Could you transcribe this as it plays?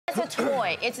It's a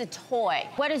toy. It's a toy.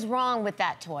 What is wrong with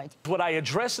that toy? What I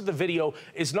address in the video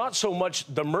is not so much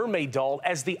the mermaid doll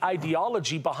as the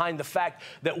ideology behind the fact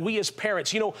that we as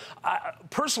parents, you know,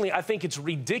 personally, I think it's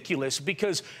ridiculous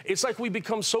because it's like we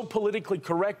become so politically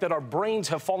correct that our brains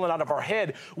have fallen out of our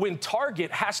head when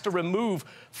Target has to remove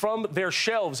from their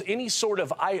shelves any sort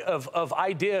of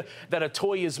idea that a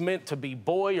toy is meant to be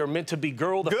boy or meant to be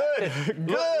girl. Good. Yes. You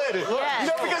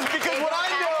know, because what I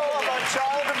know about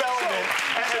child development,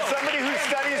 as somebody who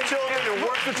studies children and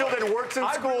works with children and works in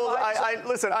schools,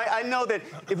 listen, I know that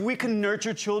if we can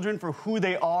nurture children for who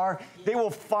they are, they will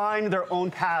find their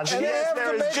own paths. And yes, they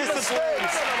have to make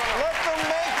mistakes. Let them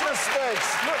make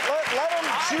mistakes. Let them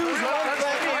choose one thing.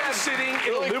 Sitting in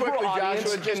really a liberal quickly,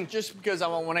 audience. Joshua, just because I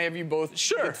want to have you both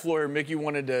get the floor. Mickey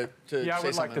wanted to yeah, I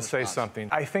would like to say something.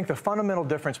 I think the fundamental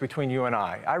difference between you and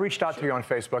I reached out to you on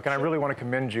Facebook, and I really want to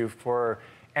commend you for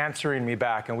answering me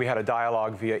back, and we had a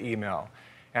dialogue via email.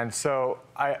 And so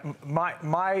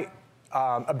my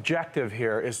objective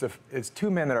here is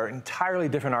two men that are entirely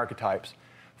different archetypes,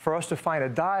 for us to find a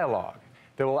dialogue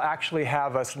that will actually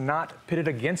have us not pitted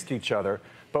against each other,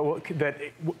 but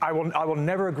I will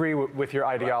never agree with your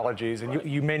ideologies, and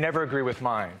you may never agree with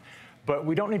mine. But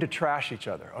we don't need to trash each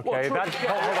other, okay? Well,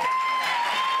 hold on.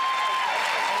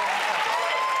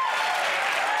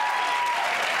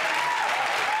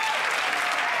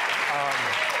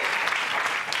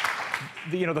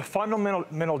 You know, the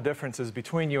fundamental differences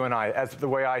between you and I, as the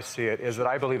way I see it, is that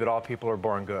I believe that all people are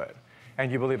born good, and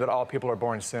you believe that all people are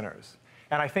born sinners.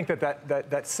 And I think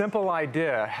that simple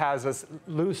idea has us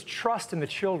lose trust in the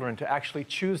children to actually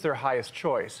choose their highest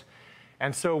choice.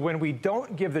 And so when we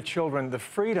don't give the children the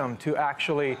freedom to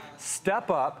actually step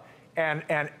up and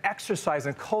exercise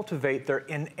and cultivate their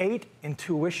innate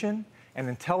intuition and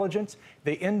intelligence,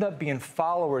 they end up being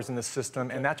followers in the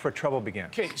system, and that's where trouble begins.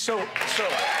 Okay, so look,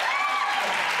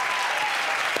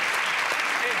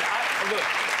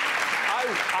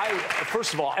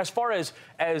 first of all, as far as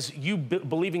you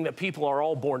believing that people are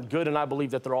all born good and I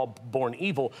believe that they're all born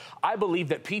evil, I believe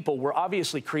that people were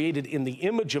obviously created in the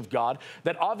image of God,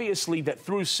 that obviously that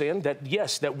through sin, that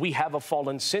yes, that we have a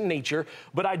fallen sin nature,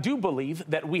 but I do believe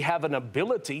that we have an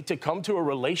ability to come to a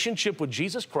relationship with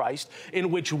Jesus Christ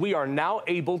in which we are now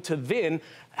able to then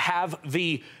have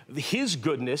His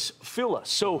goodness fill us.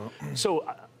 So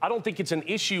I don't think it's an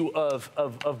issue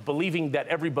of believing that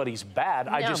everybody's bad.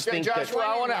 No. I just think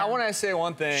Joshua, that... I want to say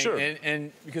one thing, sure.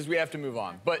 and because we have to move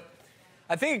on. But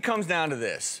I think it comes down to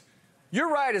this. You're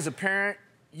right, as a parent,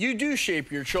 you do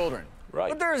shape your children. Right.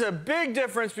 But there's a big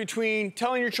difference between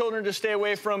telling your children to stay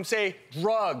away from, say,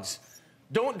 drugs,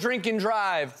 don't drink and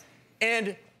drive,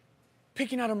 and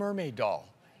picking out a mermaid doll.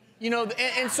 You know,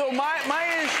 and so my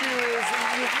issue is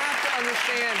you have to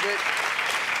understand that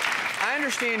I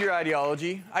understand your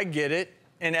ideology. I get it.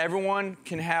 And everyone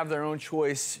can have their own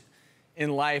choice in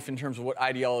life in terms of what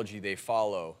ideology they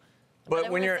follow.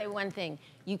 But when you're... I want to say one thing.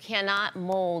 You cannot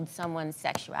mold someone's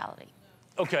sexuality.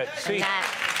 Okay, see...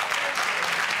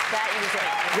 That is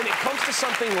it. When it comes to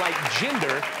something like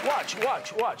gender,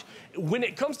 watch. When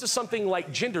it comes to something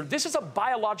like gender, this is a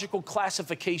biological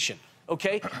classification.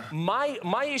 Okay?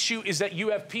 My issue is that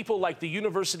you have people like the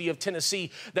University of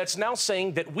Tennessee that's now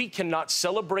saying that we cannot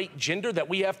celebrate gender, that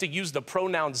we have to use the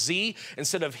pronoun Z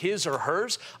instead of his or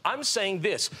hers. I'm saying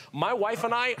this. My wife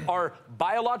and I are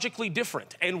biologically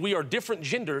different, and we are different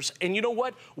genders, and you know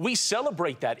what? We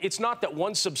celebrate that. It's not that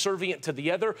one's subservient to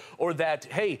the other or that,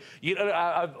 hey, you know,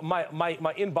 my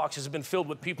inbox has been filled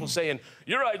with people saying,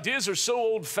 your ideas are so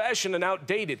old-fashioned and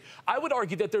outdated. I would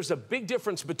argue that there's a big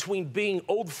difference between being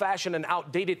old-fashioned and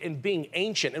outdated and being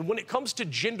ancient. And when it comes to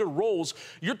gender roles,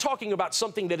 you're talking about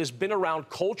something that has been around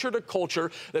culture to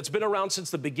culture, that's been around since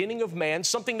the beginning of man,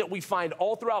 something that we find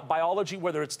all throughout biology,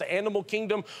 whether it's the animal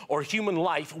kingdom or human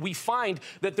life. We find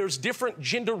that there's different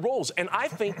gender roles. And I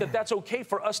think that that's okay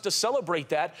for us to celebrate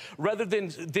that rather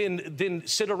than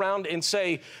sit around and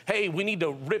say, hey, we need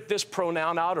to rip this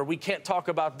pronoun out, or we can't talk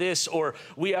about this, or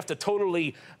we have to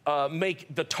totally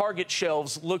make the Target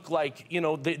shelves look like, you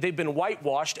know, they've been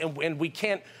whitewashed, and we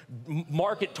can't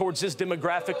market towards this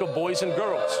demographic of boys and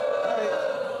girls.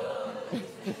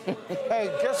 Hey,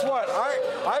 guess what?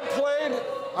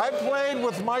 I played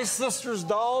with my sister's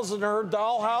dolls in her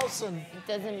dollhouse, and it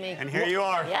doesn't make. And here you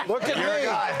are. Yeah. Look at me.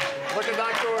 Look at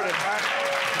Dr. Ordon.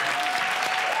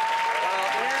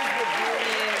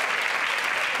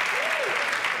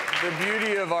 The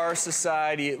beauty of our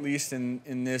society, at least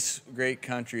in this great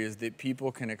country, is that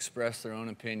people can express their own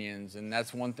opinions, and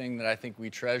that's one thing that I think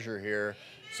we treasure here.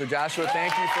 So, Joshua,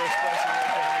 thank you for expressing